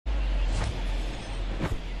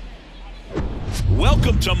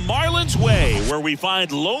Welcome to Marlins Way, where we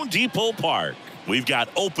find Lone Depot Park. We've got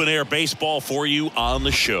open-air baseball for you on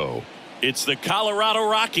the show. It's the Colorado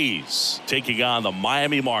Rockies taking on the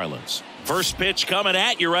Miami Marlins. First pitch coming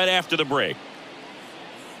at you right after the break.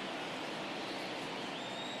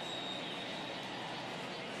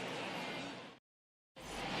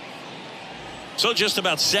 So just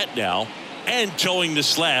about set now, and towing the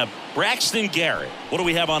slab, Braxton Garrett. What do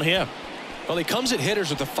we have on him? Well, he comes at hitters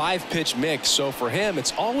with a 5-pitch mix, so for him,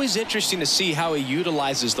 it's always interesting to see how he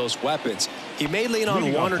utilizes those weapons. He may lean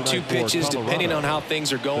on 1 or 2 pitches depending on how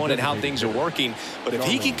things are going and how things are working, but if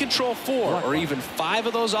he can control 4 or even 5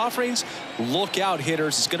 of those offerings, look out,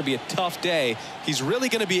 hitters. It's going to be a tough day. He's really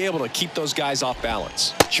going to be able to keep those guys off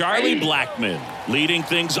balance. Charlie Blackmon leading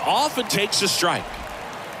things off and takes a strike.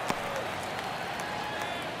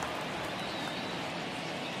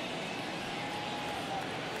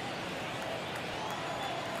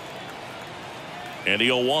 And the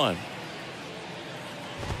 0-1.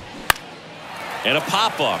 And a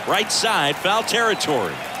pop-up right side, foul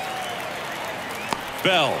territory.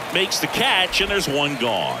 Bell makes the catch, and there's one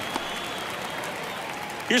gone.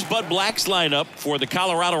 Here's Bud Black's lineup for the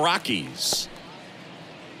Colorado Rockies.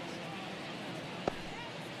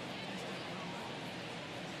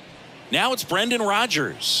 Now it's Brendan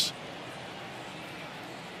Rodgers.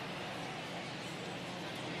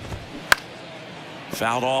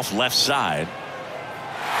 Fouled off left side.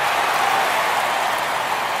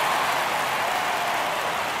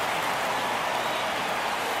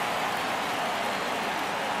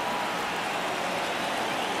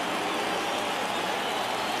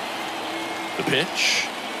 The pitch.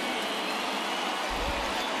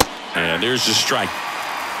 And there's the strike.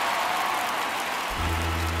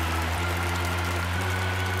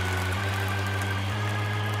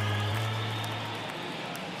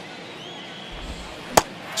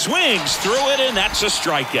 Swings through it, and that's a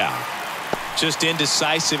strikeout. Just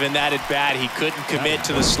indecisive in that at bat. He couldn't commit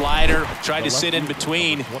to the slider. Tried to sit in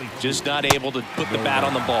between. Just not able to put the bat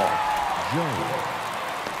on the ball.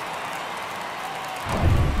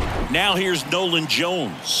 Now here's Nolan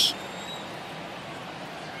Jones.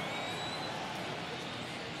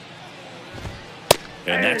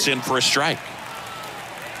 And that's in for a strike.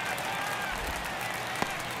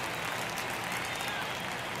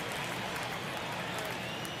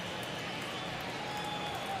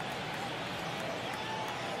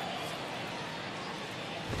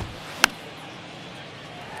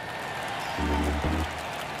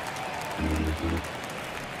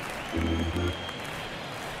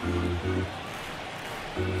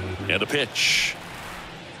 And a pitch.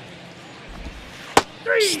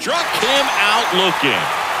 Struck him out looking.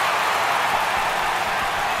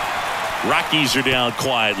 Rockies are down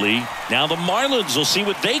quietly. Now the Marlins will see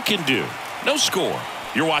what they can do. No score.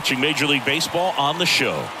 You're watching Major League Baseball on the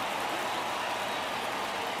show.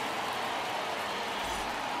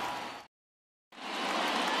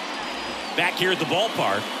 Back here at the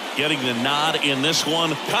ballpark, getting the nod in this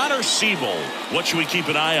one, Connor Siebold. What should we keep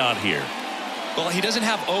an eye on here? Well, he doesn't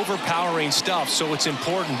have overpowering stuff, so it's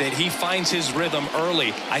important that he finds his rhythm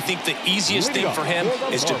early. I think the easiest thing for him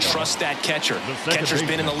is to trust that catcher. Catcher's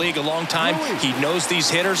been in the league a long time. He knows these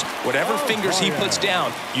hitters. Whatever fingers he puts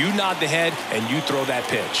down, you nod the head and you throw that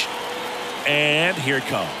pitch. And here it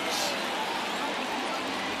comes.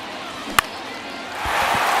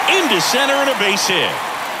 Into center and a base hit.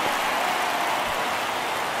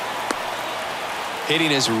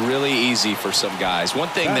 Hitting is really easy for some guys. One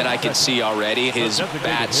thing that I can see already, his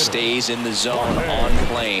bat stays in the zone on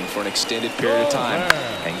plane for an extended period of time.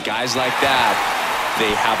 And guys like that, they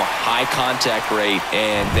have a high contact rate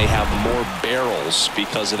and they have more barrels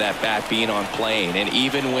because of that bat being on plane. And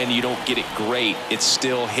even when you don't get it great, it's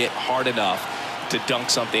still hit hard enough to dunk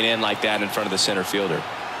something in like that in front of the center fielder.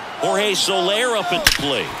 Jorge Soler up at the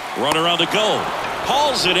plate. Runner on the go.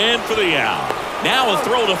 Hauls it in for the out. Now a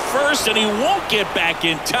throw to first, and he won't get back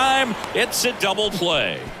in time. It's a double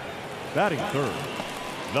play. Batting third,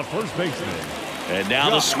 the first baseman. And now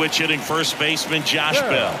the switch hitting first baseman, Josh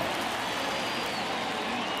Bell.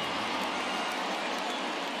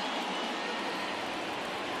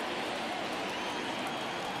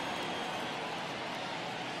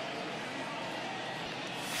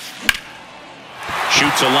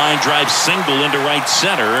 Shoots a line drive single into right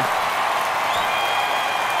center.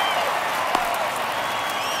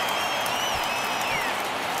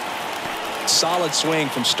 Solid swing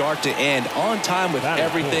from start to end, on time with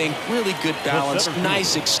everything. Really good balance,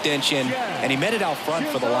 nice extension, and he met it out front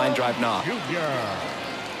for the line drive knock.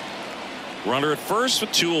 Runner at first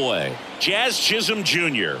with 2 away. Jazz Chisholm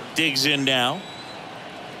Jr. digs in now.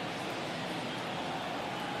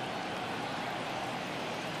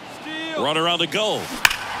 Runner on the go.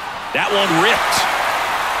 That one ripped.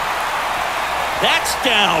 That's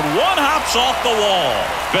down. One hops off the wall.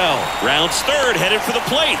 Bell rounds third, headed for the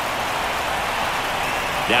plate.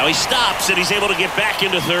 Now he stops, and he's able to get back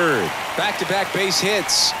into third. Back-to-back base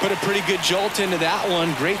hits. Put a pretty good jolt into that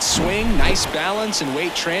one. Great swing, nice balance and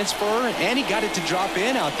weight transfer, and he got it to drop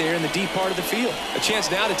in out there in the deep part of the field. A chance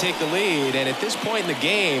now to take the lead, and at this point in the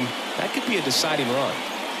game, that could be a deciding run.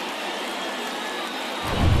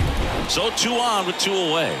 So 2 on with 2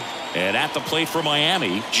 away. And at the plate for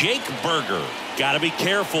Miami, Jake Berger. Got to be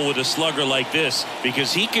careful with a slugger like this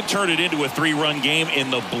because he can turn it into a 3-run game in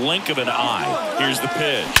the blink of an eye. Here's the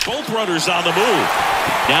pitch. Both runners on the move.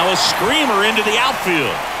 Now a screamer into the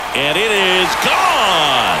outfield. And it is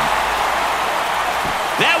gone.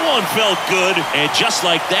 That one felt good. And just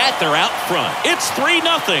like that, they're out front. It's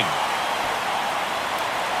 3-0.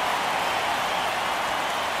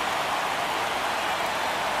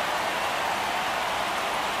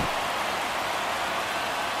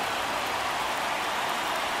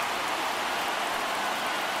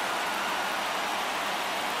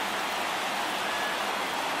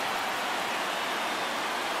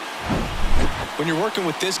 When you're working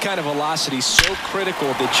with this kind of velocity, so critical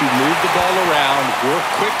that you move the ball around, work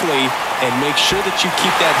quickly, and make sure that you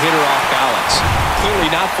keep that hitter off balance. Clearly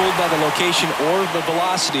not fooled by the location or the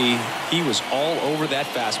velocity. He was all over that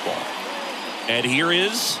fastball. And here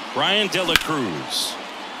is Brian De La Cruz.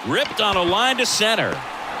 Ripped on a line to center.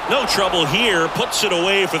 No trouble here. Puts it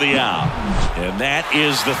away for the out. And that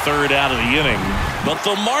is the 3rd out of the inning. But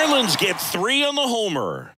the Marlins get 3 on the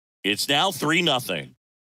homer. It's now 3-0.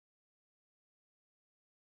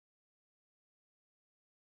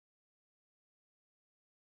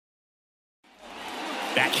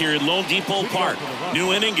 Back here at Lone Depot Park.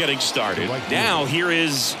 New inning getting started. Now here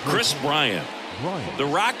is Chris Bryant. The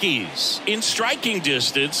Rockies in striking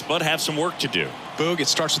distance, but have some work to do. Boog, it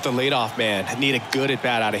starts with the leadoff man. Need a good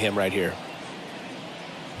at-bat out of him right here.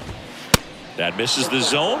 That misses the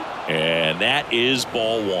zone, and that is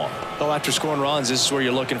ball 1. Well, after scoring runs, this is where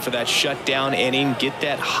you're looking for that shutdown inning. Get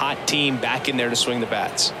that hot team back in there to swing the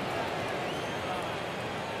bats.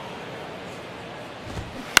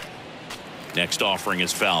 Next offering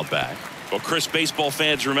is fouled back. Well, Chris, baseball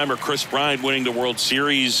fans remember Chris Bryant winning the World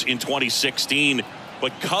Series in 2016,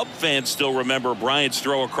 but Cub fans still remember Bryant's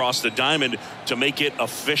throw across the diamond to make it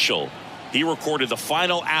official. He recorded the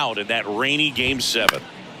final out in that rainy Game 7.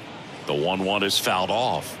 The 1-1 is fouled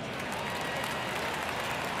off.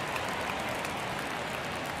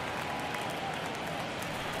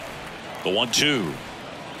 The 1-2.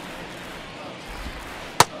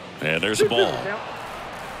 And there's the ball.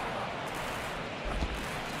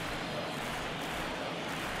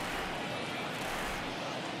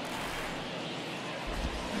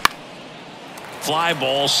 Fly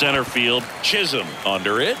ball center field. Chisholm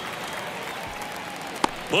under it.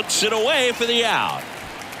 Puts it away for the out.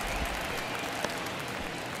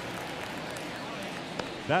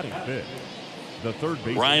 Batting fifth, the third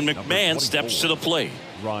baseman, Ryan McMahon steps to the plate.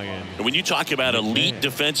 And when you talk about elite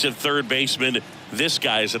defensive third baseman, this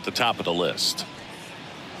guy is at the top of the list.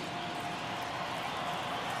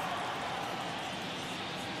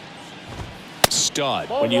 Stud.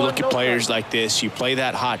 When you look at players like this, you play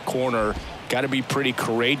that hot corner. Got to be pretty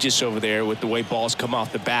courageous over there with the way balls come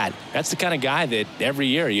off the bat. That's the kind of guy that every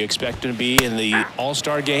year you expect him to be in the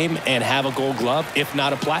All-Star game and have a Gold Glove, if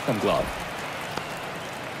not a Platinum Glove.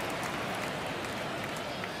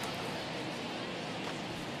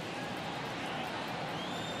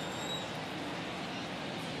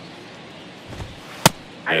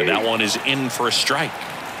 And that one is in for a strike.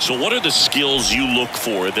 So what are the skills you look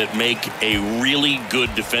for that make a really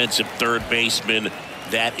good defensive third baseman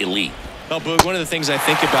that elite? Well, Boog, one of the things I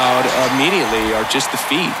think about immediately are just the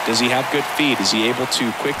feet. Does he have good feet? Is he able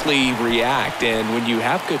to quickly react? And when you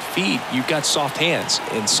have good feet, you've got soft hands.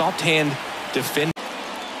 And soft hand defend.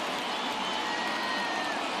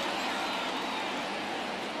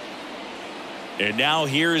 And now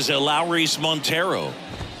here's Lowry's Montero.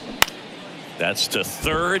 That's to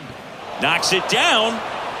third. Knocks it down.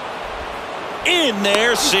 In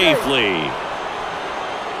there safely.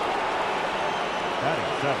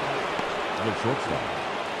 Batting seventh, the shortstop,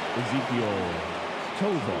 Ezekiel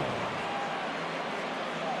Tovar.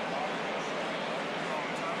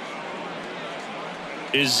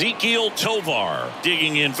 Ezekiel Tovar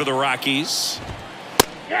digging in for the Rockies.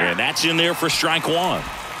 And that's in there for strike 1.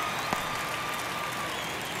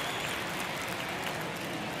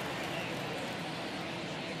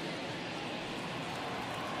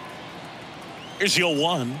 Here's your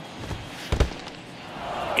 1.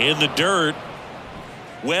 In the dirt.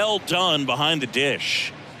 Well done behind the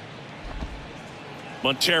dish.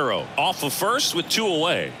 Montero off of first with 2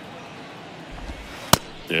 away.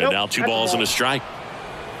 And now 2 balls and a strike.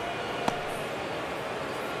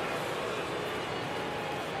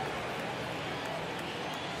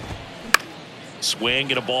 Swing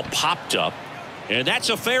and a ball popped up. And that's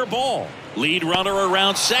a fair ball. Lead runner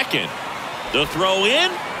around second. The throw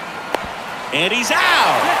in. And he's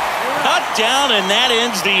out. Cut down, and that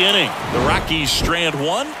ends the inning. The Rockies strand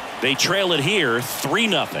 1. They trail it here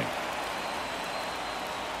 3-0.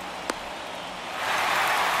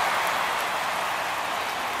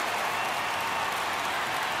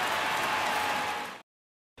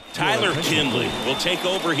 Tyler Kinley will take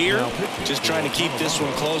over here. Just trying to keep this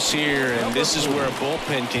one close here, and this is where a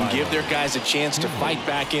bullpen can give their guys a chance to fight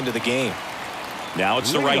back into the game. Now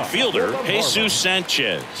it's the right fielder, Jesus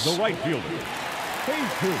Sanchez. The right fielder,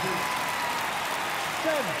 Jesus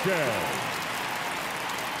Sanchez.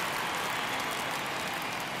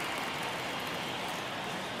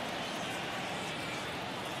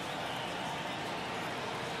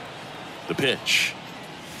 The pitch.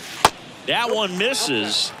 That one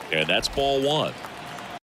misses, and that's ball 1.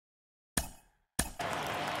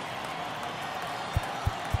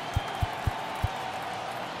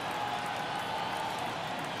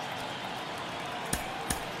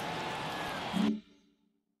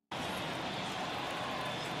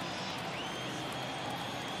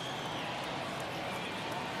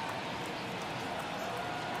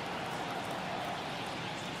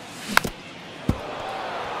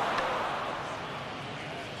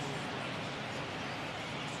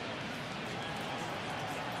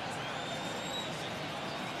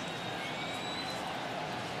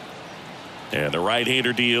 And the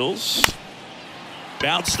right-hander deals.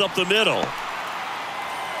 Bounced up the middle.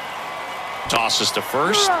 Tosses to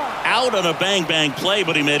first. Out on a bang-bang play,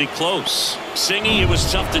 but he made it close. Singy, it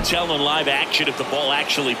was tough to tell in live action if the ball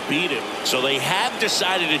actually beat him. So they have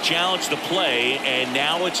decided to challenge the play, and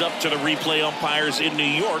now it's up to the replay umpires in New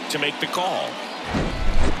York to make the call.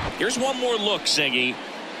 Here's one more look, Singy.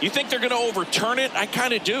 You think they're going to overturn it? I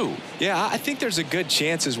kind of do. Yeah, I think there's a good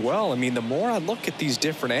chance as well. I mean, the more I look at these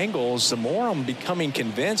different angles, the more I'm becoming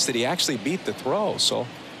convinced that he actually beat the throw. So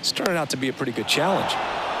it's turning out to be a pretty good challenge.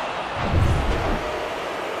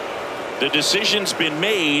 The decision's been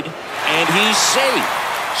made, and he's safe.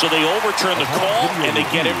 So they overturn the call, and they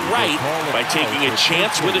get it right by taking a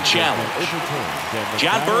chance with a challenge.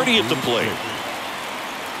 John Birdie at the plate.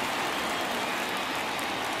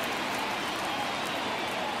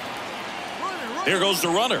 Here goes the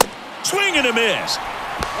runner. Swing and a miss.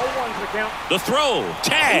 The throw,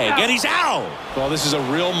 tag, and he's out. Well, this is a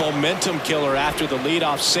real momentum killer after the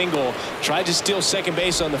leadoff single. Tried to steal second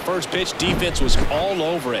base on the first pitch. Defense was all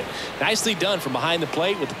over it. Nicely done from behind the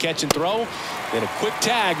plate with the catch and throw. Then a quick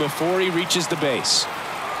tag before he reaches the base.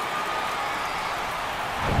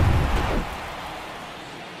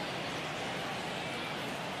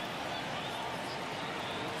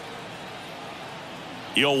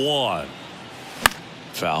 Yo, 1.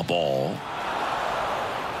 Foul ball.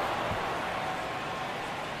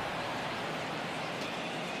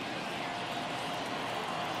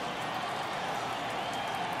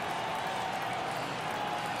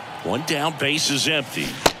 One down, base is empty.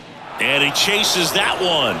 And he chases that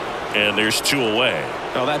one. And there's 2 away.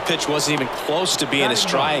 Well, that pitch wasn't even close to being a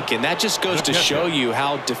strike, and that just goes to show you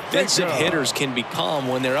how defensive hitters can become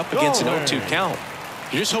when they're up against an 0-2 count.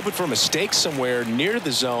 You're just hoping for a mistake somewhere near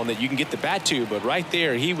the zone that you can get the bat to, but right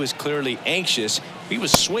there he was clearly anxious. He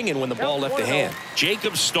was swinging when the ball left the hand.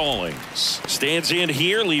 Jacob Stallings stands in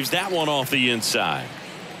here, leaves that one off the inside.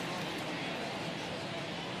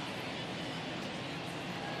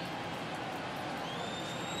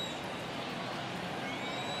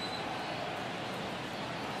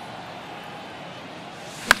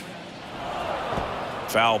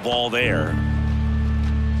 Foul ball there.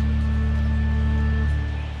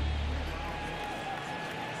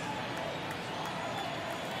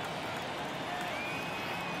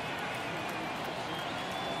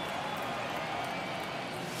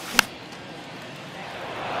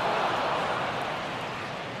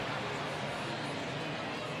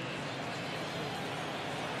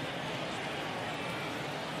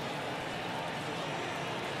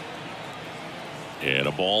 And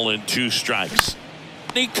a ball and 2 strikes.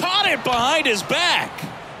 He caught it behind his back.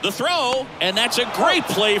 The throw, and that's a great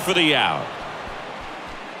play for the out.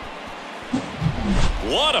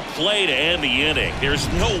 What a play to end the inning. There's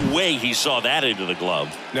no way he saw that into the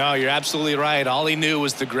glove. No, you're absolutely right. All he knew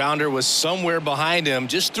was the grounder was somewhere behind him.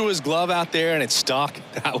 Just threw his glove out there, and it stuck.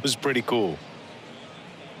 That was pretty cool.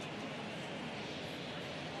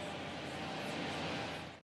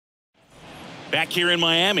 Back here in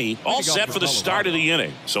Miami, all set for the start of the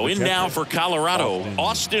inning. So in now for Colorado,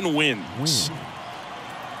 Austin wins.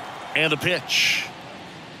 And the pitch.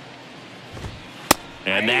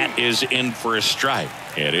 And that is in for a strike.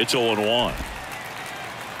 And it's 0-1.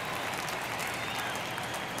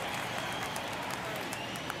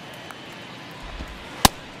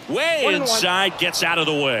 Way inside, gets out of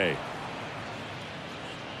the way.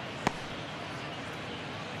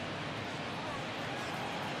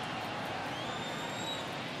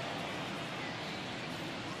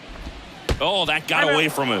 Oh, that got away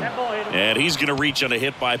from him. And he's going to reach on a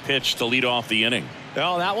hit by pitch to lead off the inning.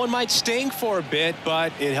 Well, that one might sting for a bit,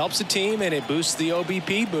 but it helps the team and it boosts the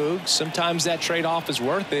OBP, Boog. Sometimes that trade-off is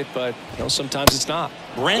worth it, but sometimes it's not.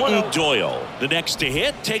 Brenton Doyle, the next to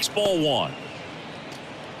hit, takes ball one.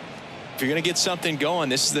 If you're going to get something going,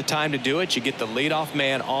 this is the time to do it. You get the leadoff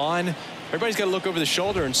man on. Everybody's got to look over the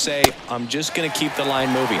shoulder and say, I'm just going to keep the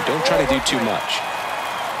line moving. Don't try to do too much.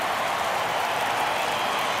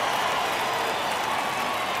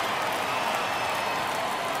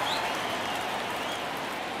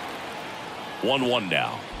 One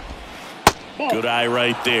now. Good eye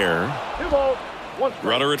right there.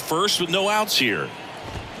 Runner at first with no outs here.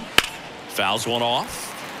 Fouls one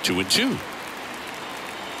off. 2-2.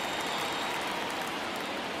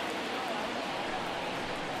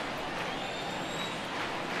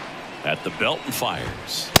 At the belt and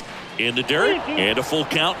fires. In the dirt and a full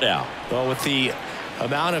count now. Well, with the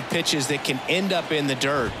amount of pitches that can end up in the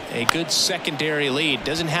dirt, a good secondary lead.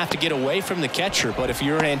 Doesn't have to get away from the catcher, but if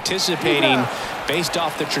you're anticipating based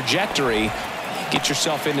off the trajectory, get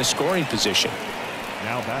yourself into scoring position.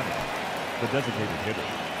 Now batting, the designated hitter,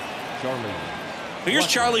 Charlie. Here's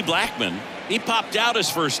Charlie Blackmon. He popped out his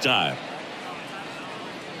first time.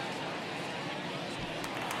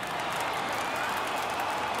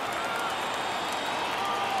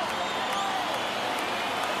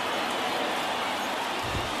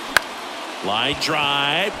 Line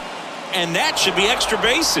drive, and that should be extra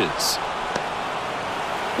bases.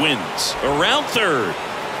 Wins around third.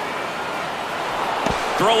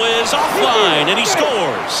 Throw is offline, and he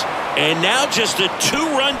scores. And now just a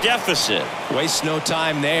 2-run deficit. Waste no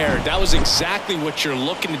time there. That was exactly what you're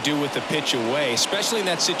looking to do with the pitch away, especially in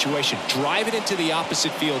that situation. Drive it into the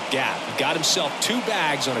opposite field gap. He got himself 2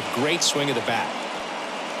 bags on a great swing of the bat.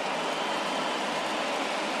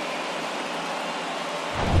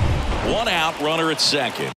 One out, runner at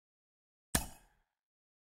second.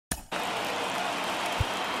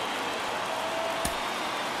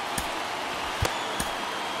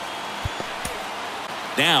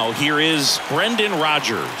 Now here is Brendan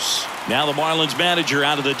Rodgers. Now the Marlins manager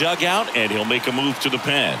out of the dugout, and he'll make a move to the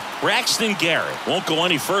pen. Braxton Garrett won't go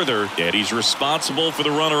any further, and he's responsible for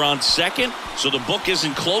the runner on second, so the book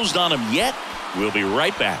isn't closed on him yet. We'll be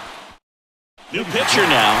right back. New pitcher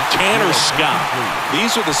now, Tanner Scott.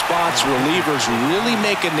 These are the spots relievers really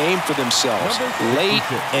make a name for themselves. Late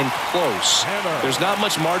and close. There's not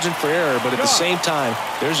much margin for error, but at the same time,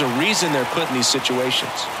 there's a reason they're put in these situations.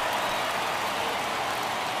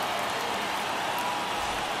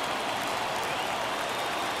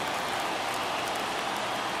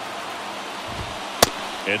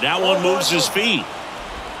 And that one moves his feet.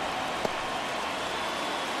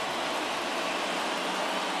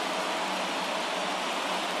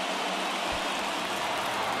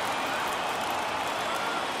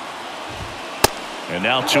 And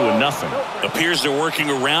now 2-0. Appears they're working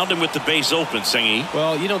around him with the base open, Singy.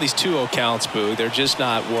 Well, these 2-0 counts, Boo, they're just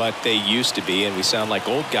not what they used to be, and we sound like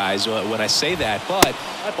old guys when I say that. But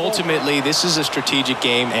ultimately, this is a strategic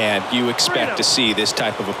game, and you expect to see this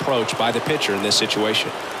type of approach by the pitcher in this situation.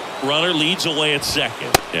 Runner leads away at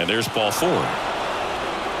second, and there's ball 4.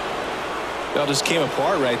 Well, just came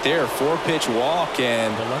apart right there. 4-pitch walk,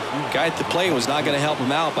 and the guy at the plate was not going to help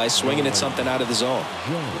him out by swinging at something out of the zone.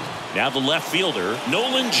 Now the left fielder,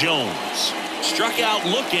 Nolan Jones, struck out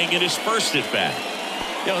looking at his first at bat.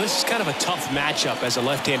 This is kind of a tough matchup as a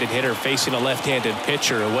left-handed hitter facing a left-handed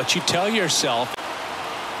pitcher. What you tell yourself.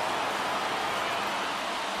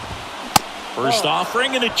 First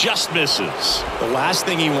offering, and it just misses. The last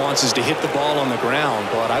thing he wants is to hit the ball on the ground,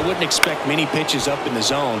 but I wouldn't expect many pitches up in the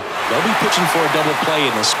zone. They'll be pitching for a double play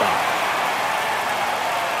in this spot.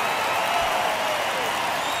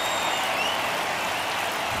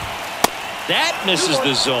 That misses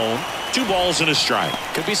the zone. 2 balls and a strike.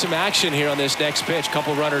 Could be some action here on this next pitch.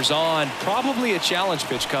 Couple runners on. Probably a challenge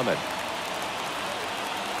pitch coming.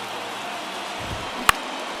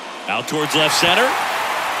 Out towards left center.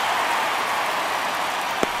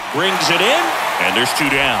 Brings it in, and there's 2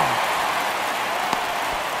 down.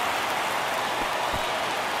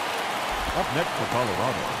 Up next for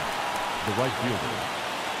Colorado, The right fielder,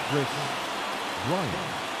 Chris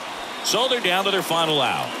Bryant. So they're down to their final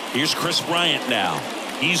out. Here's Chris Bryant now.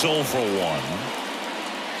 He's 0 for 1.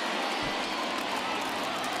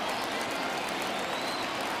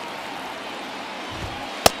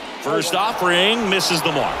 First offering misses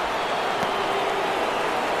the mark.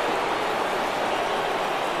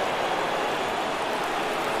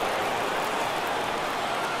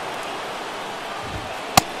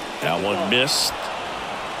 That one missed.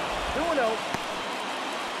 2-0.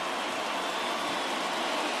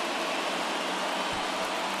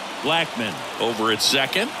 Blackman over at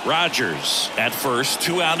second. Rogers at first.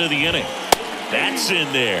 2 out of the inning. That's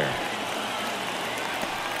in there.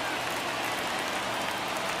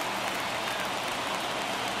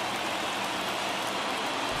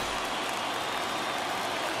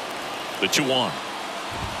 The 2-1.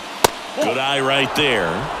 Good eye right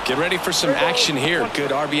there. Get ready for some action here.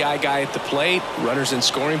 Good RBI guy at the plate. Runners in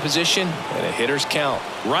scoring position and a hitter's count.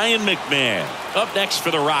 Ryan McMahon up next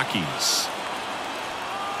for the Rockies.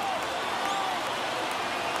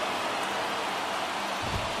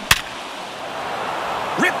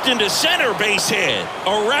 Ripped into center, base hit.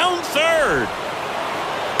 Around third.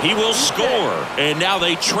 He will score. And now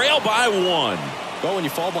they trail by 1. Well, when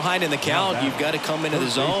you fall behind in the count, you've got to come into the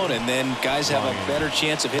zone, and then guys have a better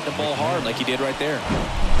chance of hitting the ball hard like he did right there.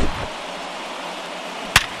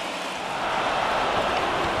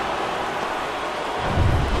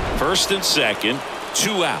 First and second,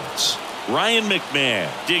 2 outs. Ryan McMahon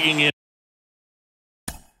digging in.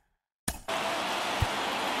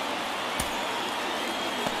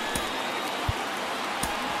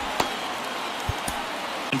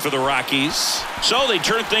 For the Rockies. So they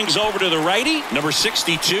turn things over to the righty, number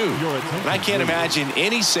 62. And I can't imagine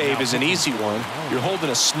any save is an easy one. You're holding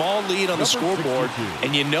a small lead on the scoreboard,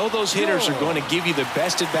 and you know those hitters are going to give you the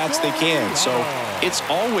best at bats they can. So it's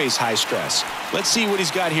always high stress. Let's see what he's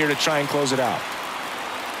got here to try and close it out.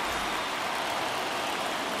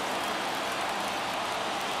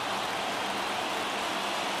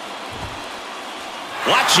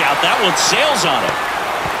 Watch out, that one sails on it.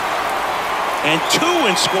 And 2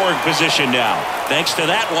 in scoring position now, thanks to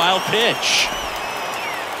that wild pitch.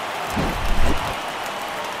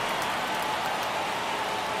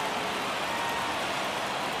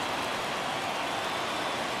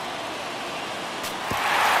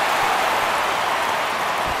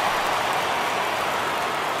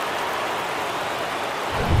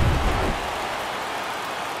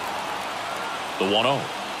 The 1-0.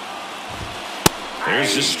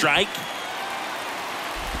 There's the strike.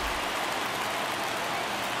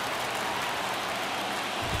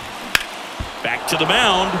 Back to the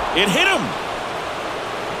mound. It hit him.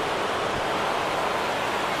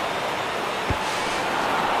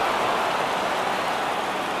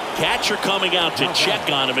 Catcher coming out to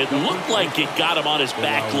check on him. It looked like it got him on his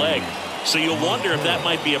back leg. So you'll wonder if that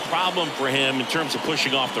might be a problem for him in terms of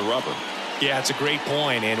pushing off the rubber. Yeah, it's a great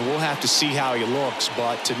point, and we'll have to see how he looks.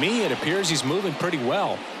 But to me, it appears he's moving pretty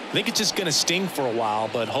well. I think it's just going to sting for a while,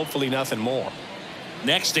 but hopefully nothing more.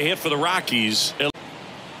 Next to hit for the Rockies.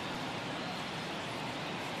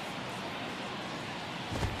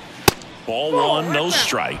 Ball 1, no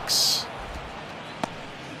strikes.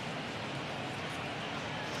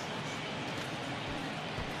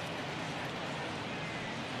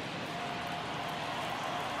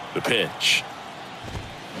 The pitch.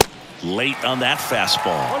 Late on that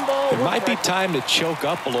fastball. It might be time to choke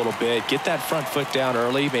up a little bit, get that front foot down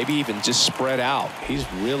early, maybe even just spread out. He's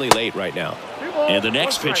really late right now. And the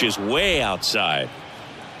next pitch is way outside.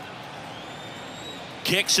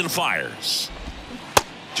 Kicks and fires.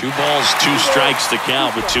 2 balls, 2 strikes to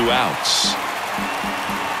count with 2 outs.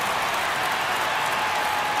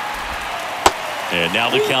 And now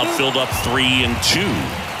the count filled up 3-2.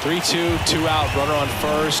 3-2, 2 out, runner on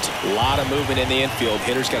first. A lot of movement in the infield.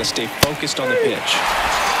 Hitter's got to stay focused on the pitch.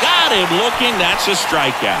 Got him looking. That's a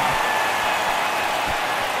strikeout.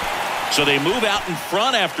 So they move out in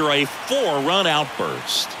front after a 4-run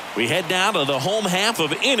outburst. We head down to the home half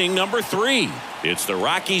of inning number 3. It's the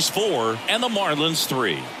Rockies 4 and the Marlins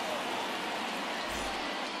 3.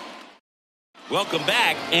 Welcome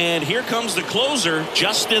back, and here comes the closer,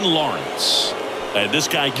 Justin Lawrence. And this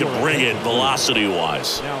guy can bring it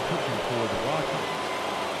velocity-wise. Now pitching for the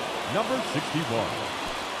Rockies, number 61,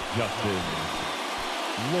 Justin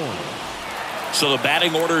Lawrence. So the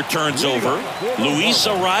batting order turns over. Luis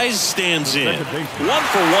Arraez stands in. 1 for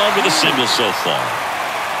 1 with a single so far.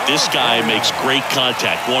 This guy makes great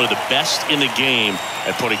contact. One of the best in the game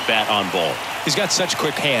at putting bat on ball. He's got such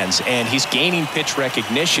quick hands, and he's gaining pitch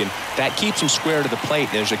recognition. That keeps him square to the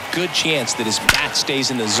plate. There's a good chance that his bat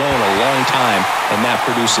stays in the zone a long time, and that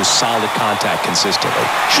produces solid contact consistently.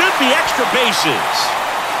 Should be extra bases.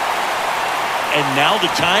 And now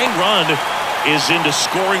the tying run is into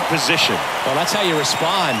scoring position. Well, that's how you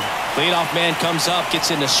respond. Leadoff man comes up,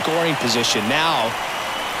 gets into scoring position. Now,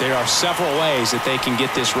 there are several ways that they can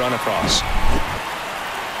get this run across.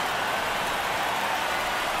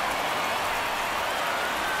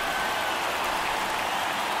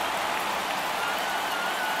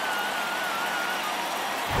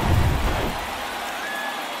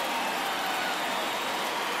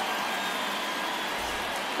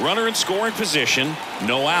 Runner in scoring position,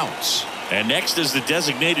 no outs. And next is the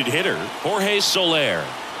designated hitter, Jorge Soler.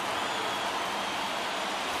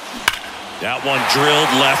 That one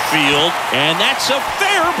drilled left field, and that's a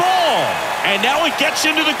fair ball. And now it gets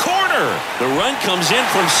into the corner. The run comes in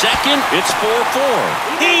from second. It's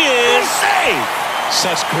 4-4. He is safe.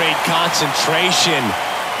 Such great concentration.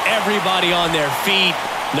 Everybody on their feet,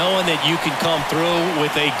 knowing that you can come through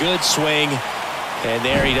with a good swing. And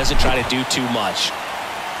there he doesn't try to do too much.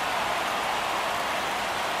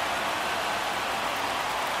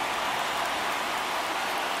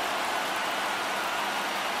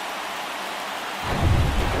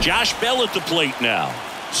 Josh Bell at the plate now.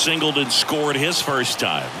 Singled and scored his first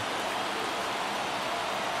time.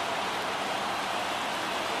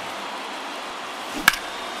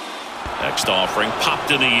 Next offering popped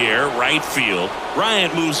in the air, right field.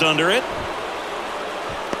 Bryant moves under it.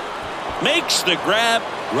 Makes the grab.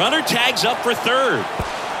 Runner tags up for third.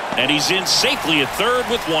 And he's in safely at third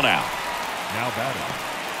with one out. Now batting,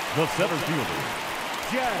 the center fielder,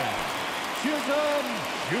 Jazz Chisholm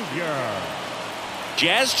Jr.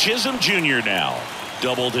 Jazz Chisholm Jr. now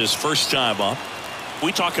doubled his first time up.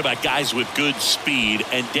 We talk about guys with good speed,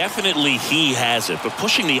 and definitely he has it. But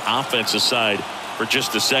pushing the offense aside for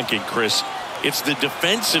just a second, Chris, it's the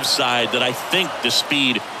defensive side that I think the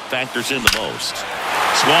speed factors in the most.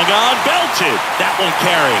 Swung on, belted. That one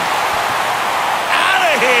carrying. Out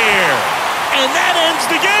of here. And that ends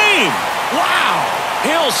the game. Wow.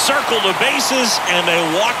 He'll circle the bases, and they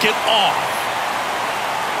walk it off.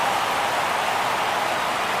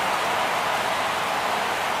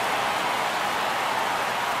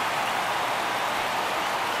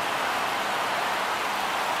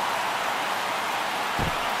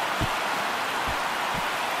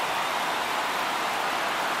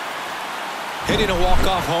 Hitting a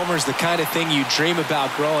walk-off homer is the kind of thing you dream about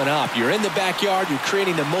growing up. You're in the backyard, you're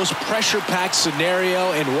creating the most pressure-packed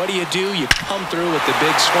scenario, and what do? You come through with the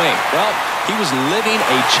big swing. Well, he was living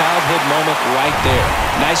a childhood moment right there.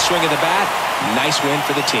 Nice swing of the bat, nice win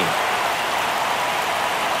for the team.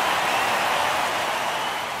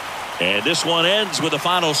 And this one ends with a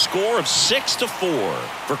final score of 6-4.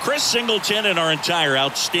 For Chris Singleton and our entire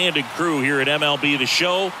outstanding crew here at MLB The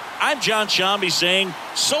Show, I'm John Shambi saying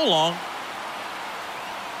so long.